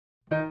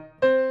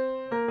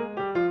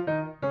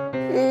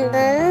ブ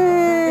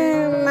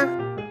ーマ、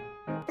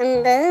ブ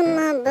ー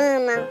マブ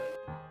ーマ。は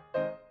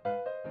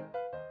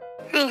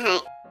いはい。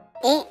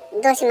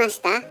どうしま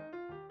した？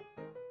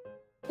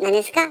何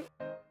ですか？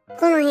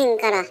この辺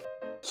から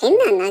変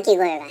な鳴き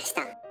声がし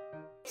た。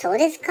そう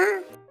ですか？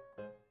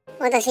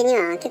私に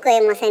は聞こ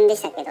えませんで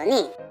したけど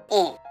ね。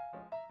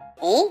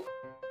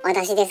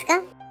私です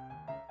か？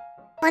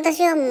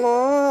私は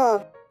も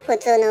う普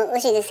通の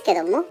牛ですけ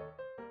ども。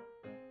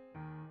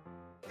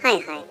はいは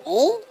い。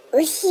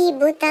牛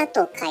豚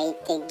と書い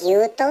て牛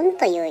豚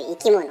という生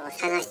き物を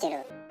探して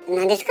る。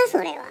何ですかそ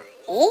れは。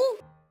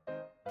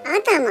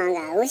頭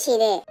が牛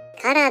で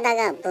体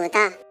が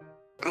豚。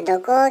ど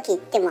こを切っ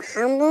ても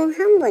半分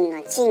半分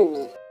の珍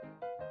味。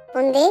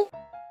ほんで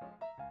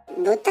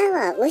豚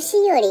は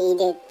牛より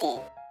入れて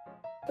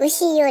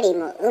牛より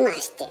も馬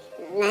して。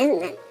なん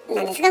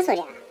ですかそり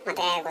ゃ。ま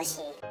たややこし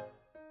い。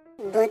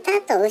豚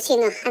と牛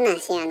の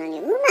話やのに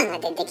馬が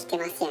出てきて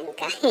ますやんか。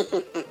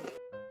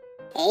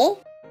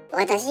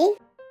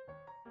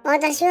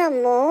私は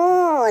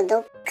もう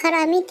どっか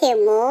ら見て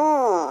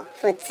も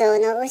普通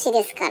の牛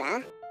ですから。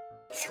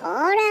そ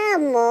ら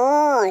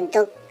もう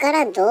どっか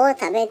らどう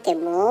食べて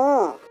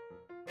も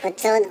普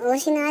通の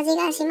牛の味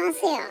がしま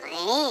すよ。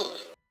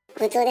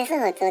普通です。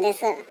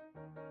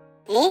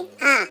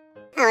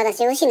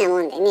私牛な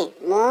もんでね、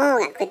もう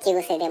が口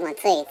癖でも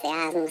ついつい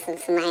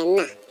すまへん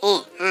な。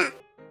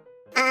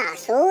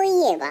そう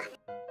いえば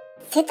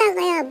世田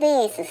谷ベ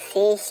ース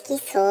正式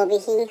装備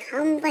品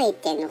販売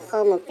店の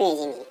ホームペー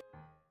ジに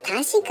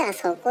確か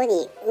そこ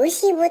に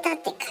牛豚っ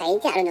て書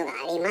いてあるのがあ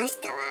りまし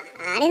たわ。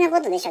あれの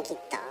ことでしょきっ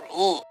と。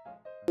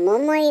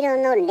桃色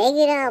のレ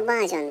ギュラーバ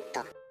ージョン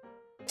と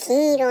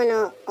金色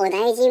のお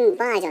大臣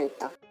バージョン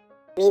と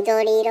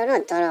緑色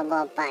の泥棒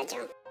バージ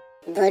ョン、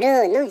ブル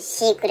ーの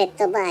シークレッ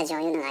トバージョ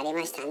ンいうのがあり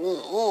ましたね。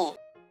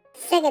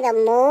だけど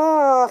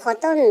もうほ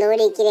とんど売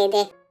り切れ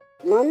で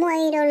桃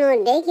色の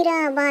レギュ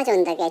ラーバージョ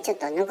ンだけちょっ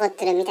と残っ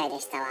てるみたい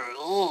でしたわ。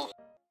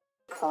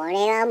こ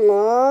れは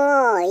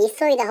もう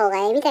急いだ方が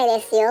いいみたい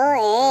ですよ。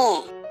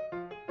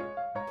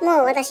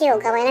もう私お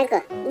構いな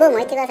くブーも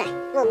言ってください。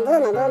もうブー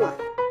もブーも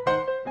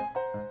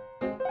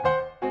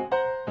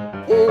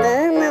ブーマ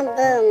ブーマブ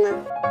ーマ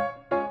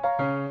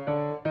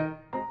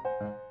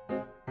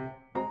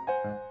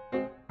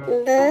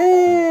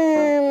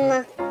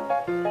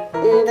ブ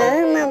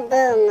ーマブ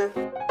ーマ。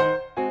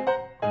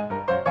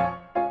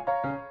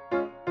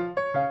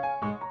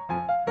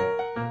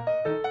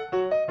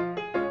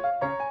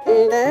ブ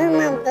ー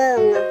マブ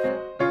ーマ。